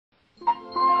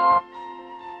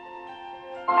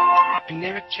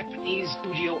generic Japanese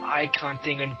EWO icon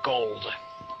thing in gold.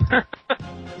 Let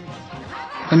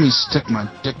me stick my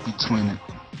dick between it.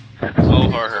 Oh,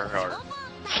 her.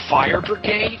 Fire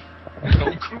Brigade?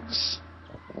 Goku's?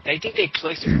 I think they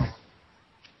placed it wrong.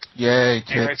 Yay,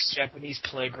 Generic kids. Japanese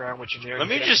playground with generic Let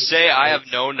me Japanese just say, I have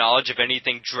playground. no knowledge of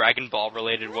anything Dragon Ball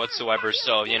related whatsoever,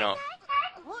 so, you know.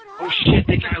 Oh shit,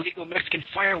 they got illegal Mexican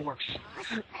fireworks.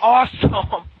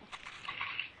 Awesome.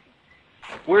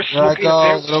 We're There I smoking go,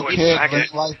 a little kid.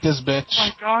 Let's light this bitch. Oh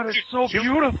my god, it's so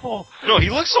beautiful. No, he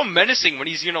looks so menacing when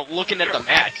he's, you know, looking at the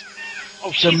mat.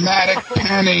 Oh shit. Dramatic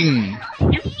panning.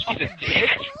 She's a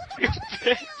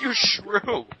dick. You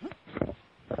shrew.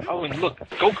 Oh, and look,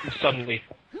 Goku suddenly.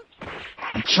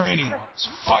 Training arms.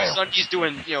 Fire. Sunji's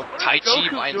doing, you know, Tai Chi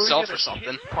by himself or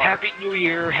something. Happy New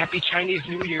Year, Happy Chinese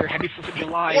New Year, Happy 4th of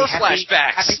July, More happy,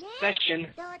 flashbacks. Happy Section.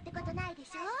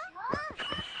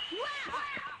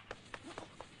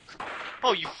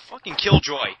 Oh, you fucking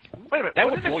killjoy. Wait a minute, That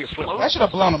what would did blow it your foot explode? I should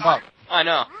have blown him up. I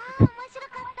know.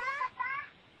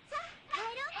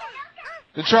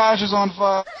 The trash is on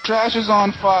fire. Trash is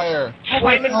on fire.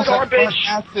 Flaming Smells like burnt garbage.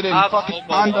 acid and fucking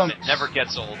condoms. It never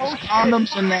gets old. There's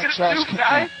condoms in that trash Dude, can.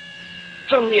 guys,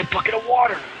 Suddenly a bucket of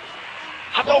water.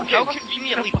 Oh, how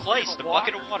conveniently placed, the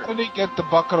bucket of water. How did he get the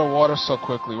bucket of water so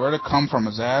quickly? Where'd it come from?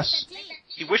 His ass?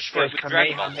 He wished for it with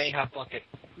Dragon Ball. Kamehameha bucket.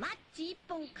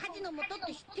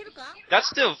 That's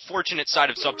the fortunate side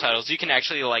of subtitles. You can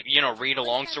actually, like, you know, read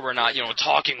along so we're not, you know,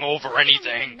 talking over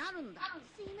anything.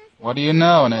 What do you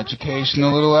know? An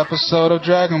educational little episode of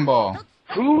Dragon Ball.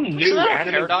 Who knew Isn't that a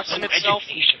anime paradox was in itself?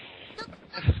 education?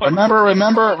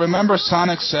 Remember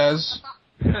Sonic Says?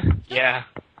 Yeah.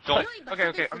 Don't.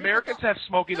 okay. Americans have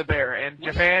Smokey the Bear, and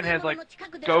Japan has, like,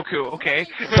 Goku, okay?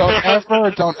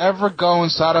 Don't ever go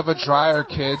inside of a dryer,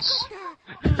 kids.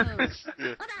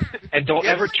 And don't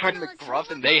Yeah, ever try to... McGruff,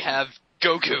 and they have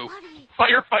Goku.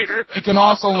 Firefighter. You can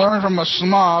also learn from a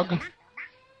schmog.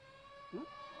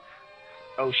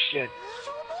 Oh shit.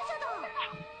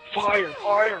 Fire,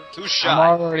 fire. Who's I'm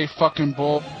shot? already fucking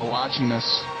bored watching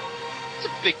this. It's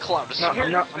a big cloud of No,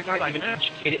 smoke. I'm not even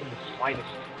educated in the slightest.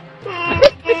 I'm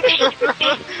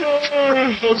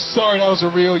sorry, that was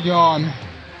a real yawn.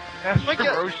 Master my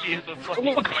God. Roshi is a fucking...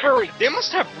 Look, furry. They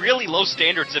must have really low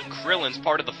standards if Krillin's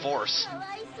part of the Force.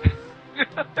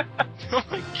 Oh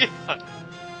my god.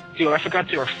 Dude, I forgot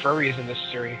there were furries in this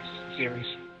series.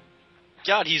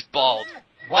 God, he's bald.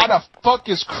 Why the fuck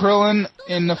is Krillin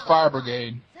in the fire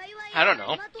brigade? I don't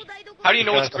know. How do you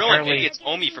know it's Because Krillin? apparently- Maybe it's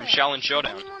Omi from Shaolin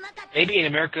Showdown. Maybe in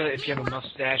America, if you have a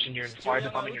mustache and you're in the fire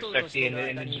department, you're sexy. And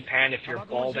in Japan, if you're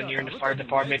bald and you're in the fire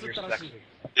department, you're sexy.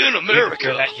 In You're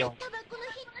America. that young.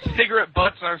 Cigarette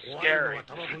butts are scary. Wait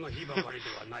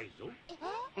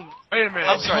a minute.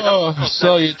 I'm sorry. Oh,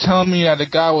 so you tell me that the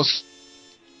guy was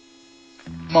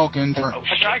smoking drink. Oh, A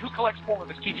shit. guy who collects porn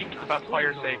is teaching kids about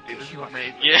fire safety. This is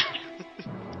amazing. Yeah.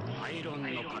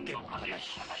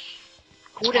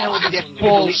 Who the hell did that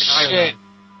Bullshit.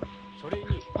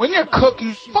 When you're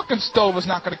cooking, fucking stove is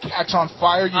not gonna catch on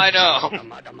fire. You I know.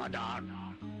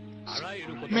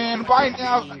 Man, by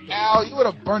now, Al, you would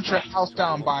have burnt your house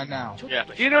down by now. Yeah.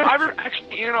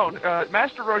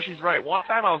 Master Roshi's right. One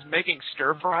time I was making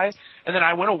stir fry, and then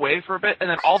I went away for a bit, and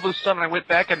then all of a sudden I went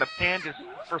back, and the pan just,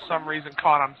 for some reason,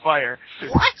 caught on fire.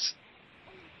 What?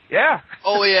 Yeah.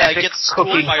 Oh yeah, it Epic gets schooled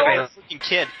cooking by a fail. freaking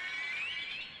kid.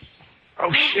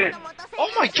 Oh shit. Oh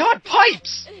my god,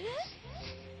 pipes!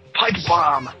 Pipe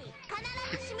bomb.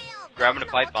 Grabbing a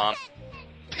pipe bomb.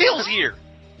 Pills here!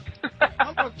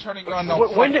 I'm not turning on no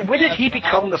When did he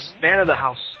become the man of the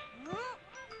house?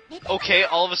 Okay,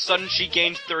 all of a sudden she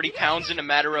gained 30 pounds in a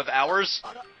matter of hours.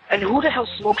 And who the hell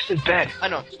smokes in bed? I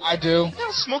know. I do.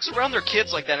 Who smokes around their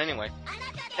kids like that anyway?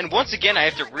 And once again, I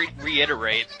have to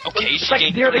reiterate. Okay, It's she like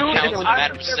gained they're 30 the- pounds in a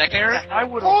matter of seconds. I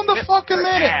would Hold the fucking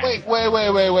minute.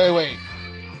 Wait.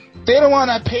 They don't want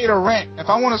to pay the rent. If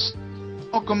I want to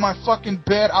smoke in my fucking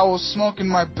bed, I will smoke in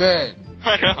my bed.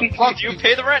 I know. Fuck Do you you.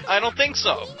 pay the rent? I don't think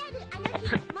so.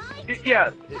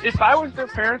 Yeah, if I was their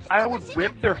parents, I would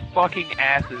whip their fucking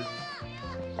asses.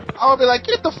 I would be like,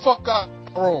 get the fuck out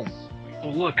of the room. Oh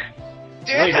look.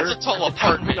 Dad Later, has a tall at the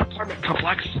apartment. apartment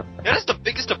complex. That is the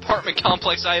biggest apartment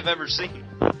complex I have ever seen.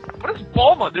 What is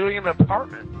Bulma doing in an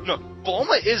apartment? No,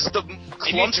 Bulma is the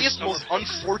clumsiest, most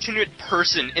unfortunate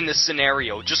person in this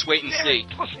scenario. Just wait and see.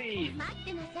 Pussy!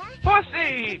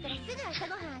 Pussy!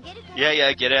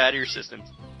 Yeah, get it out of your system.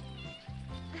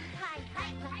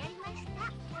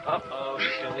 Uh-oh,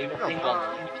 she's gonna leave everything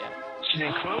behind. She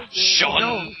didn't close it.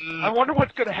 Shun! I wonder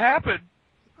what's gonna happen.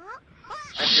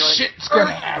 Shit's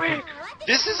gonna happen.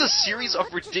 This is a series of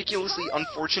ridiculously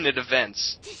unfortunate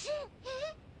events.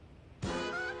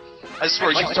 I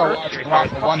swear, I still watch Rock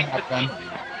for 1 half then.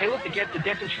 Hey, look, they get the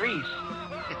dancing trees.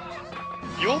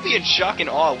 you will be in shock and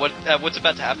awe what's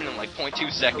about to happen in like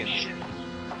 0.2 seconds.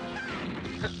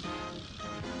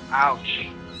 Ouch.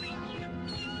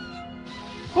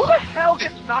 Who the hell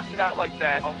gets knocked out like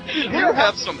that? You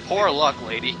have some poor luck,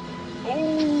 lady.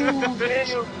 Oh,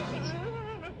 damn.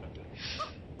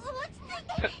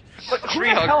 But who Tree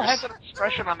the hell huggers. has an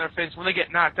expression on their face when they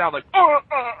get knocked out? Like,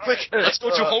 Quick, let's go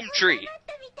to home tree.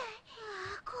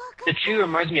 The tree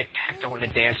reminds me of Tacto when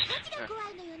it danced.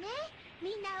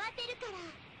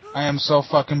 I am so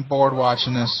fucking bored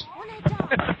watching this.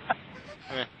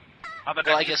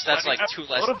 Well, I guess that's like 2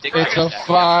 less dick It's a pics.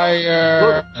 fire.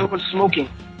 Look, someone's smoking.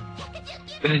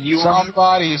 Is it you?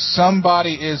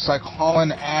 Somebody is like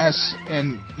hauling ass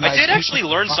and. Like, I did actually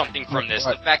learn something from this.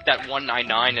 The fact that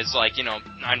 199 is like,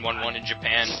 911 in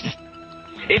Japan.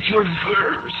 It's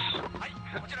reverse.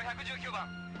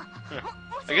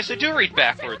 I guess I do read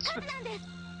backwards.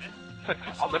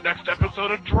 on the next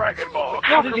episode of Dragon Ball,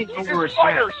 How does he know where it's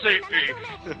fire at? safety.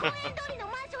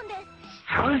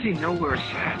 How does he know where it's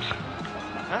at?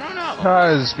 I don't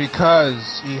know.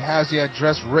 Because he has the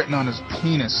address written on his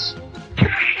penis.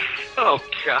 Oh,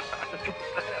 God.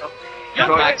 Yeah,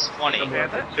 So that's funny. Man,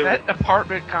 that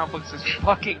apartment complex is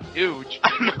fucking huge.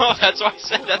 I know, that's why I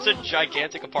said that's a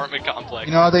gigantic apartment complex.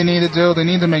 You know what they need to do? They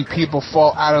need to make people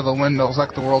fall out of the windows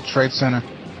like the World Trade Center.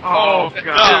 Oh,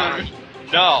 God.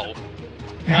 No.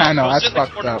 I know, go that's sit in the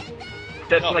fucked corner. up.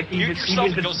 That's No, like mute even yourself,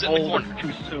 if go it's sit in the old corner.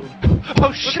 too soon. Oh,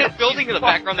 Look shit. at the building in the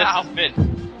background that's been.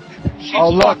 Oh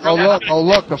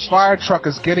look, the fire truck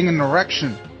is getting an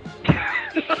erection.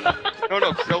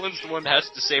 No, Krillin's the one that has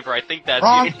to save her. I think that's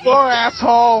Wrong floor,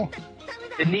 asshole!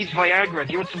 It needs Viagra.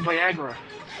 Do you want some Viagra?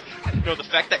 No, the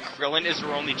fact that Krillin is her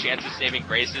only chance of saving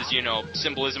Grace is,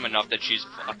 symbolism enough that she's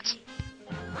fucked.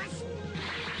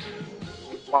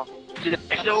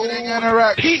 Getting an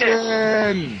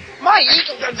erection! My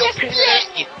ego just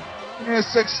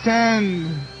Penis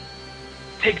extend!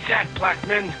 Take that, black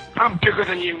man. I'm bigger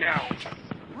than you now.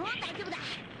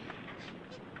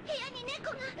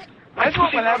 Imagine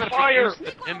what would happen if fire. he used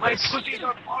the My Nimbus. pussy's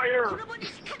on fire.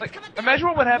 Like, imagine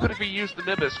what would happen if he used the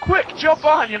Nimbus. Quick, jump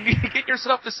on! You need to get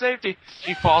yourself to safety.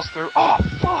 He falls through. Oh,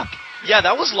 fuck! Yeah,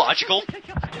 that was logical.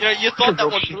 You thought that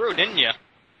one through, didn't you?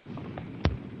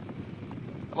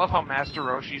 I love how Master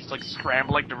Roshi's like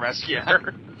scrambling to rescue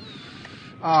her.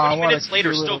 20 minutes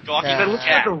later, still gawking It at looks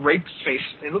like a rape face.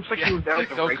 It looks like he was down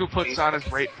with a rape Goku puts face. on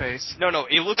his rape face. No,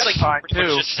 it looks like Fine, he pretty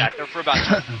too. much just sat there for about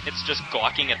 2 minutes just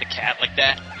gawking at the cat like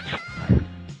that.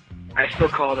 I still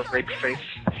call it a rape face.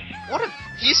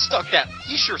 He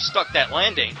sure stuck that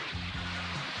landing.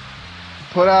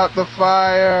 Put out the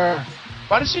fire!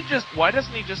 Why doesn't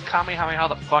he just Kamehameha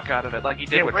the fuck out of it like he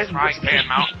did with where's Frying Pan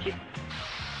Mountain?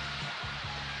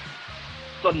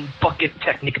 Sudden bucket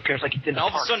technique appears like he did in And all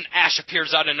the of a park. sudden, Ash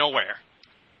appears out of nowhere.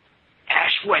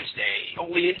 Ash Wednesday,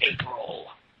 only in April.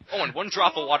 Oh, and 1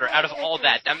 drop of water out of all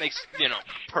that. That makes,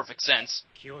 perfect sense.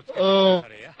 Oh,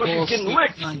 But he's getting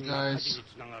licked. guys.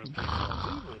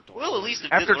 Well, at least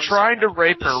it did After learn trying to something.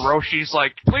 rape her, Roshi's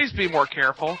like, please be more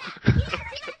careful.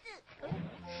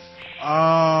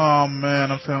 Oh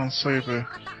man, I'm feeling sleepy.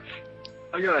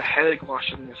 I got a headache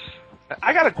watching this.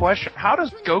 I got a question. How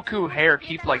does Goku hair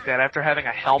keep like that after having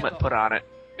a helmet put on it?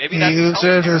 Maybe He that's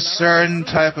uses a certain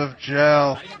type of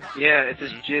gel. Yeah, it's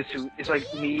his jizz. It's like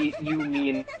me,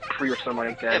 and Pri or something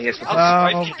like that. If Yes, Alpha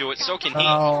Sprite can do it, so can he.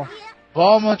 No.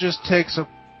 Bulma just takes a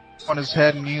on his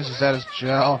head and uses that as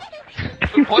gel.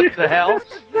 What the hell?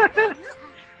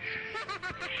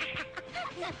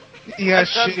 Yeah,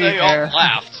 Then she they all hair.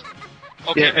 laughed.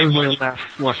 Okay, yeah, maybe everybody only,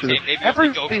 laughed watching okay, this. maybe only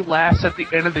Everybody Goku. laughs at the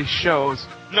end of these shows.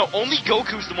 No, only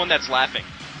Goku's the one that's laughing.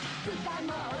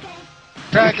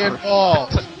 Dragon Ball.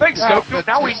 Thanks, Out Goku.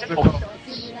 the Now we know. testicles.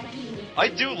 I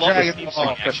do love this Dragon theme Ball.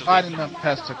 song, actually. Fighting them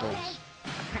testicles.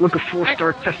 Look, a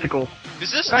 4-star testicle.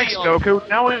 Is this Thanks, the, Goku.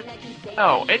 Now we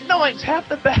know. And knowing's half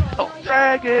the battle.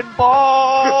 Dragon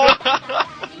Ball!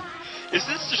 Is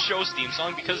this the show's theme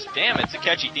song? Because, damn, it's a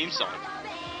catchy theme song.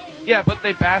 Yeah, but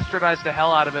they bastardized the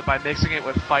hell out of it by mixing it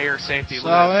with fire safety.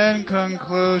 So in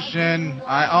conclusion,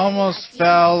 I almost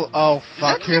fell. Oh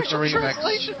fuck! Here's the remix.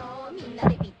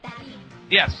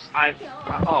 Yes,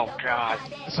 Oh God.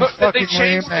 It's a But they fucking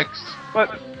changed-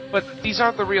 remix. but these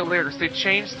aren't the real lyrics. They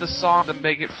changed the song to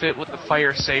make it fit with the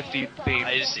fire safety theme.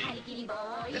 I see.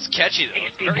 It's catchy, though.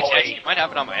 It's Tasty very boy. catchy. You might have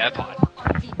it on my iPod.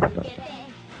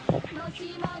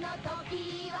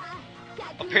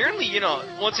 Apparently,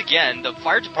 once again, the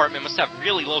fire department must have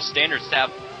really low standards to have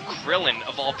Krillin,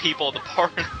 of all people, the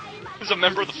part as a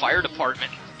member of the fire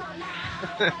department.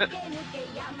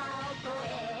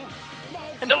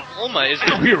 And Bulma is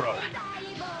True hero.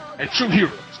 And true hero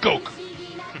is Goku.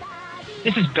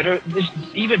 This is better. This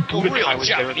even a Budokai real was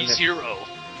better than Japanese this. hero.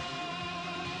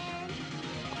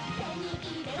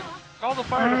 Call the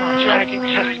fire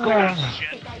department.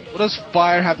 What does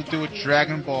fire have to do with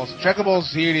Dragon Balls? Dragon Ball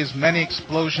Z has many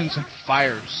explosions and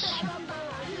fires.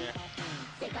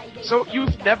 So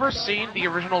you've never seen the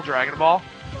original Dragon Ball?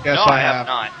 Yes, No, I have have.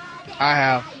 not. I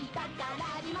have.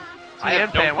 I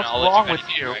have no Tnpan, what's knowledge wrong of with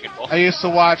anything you? Dragon Ball. I used to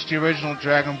watch the original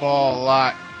Dragon Ball a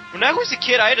lot. When I was a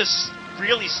kid, I had a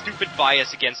really stupid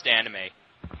bias against anime.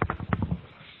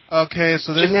 Okay,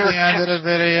 so this is Generic the end of the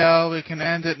video. We can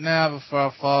end it now before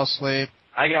I fall asleep.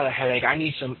 I got a headache. I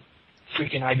need some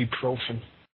freaking ibuprofen.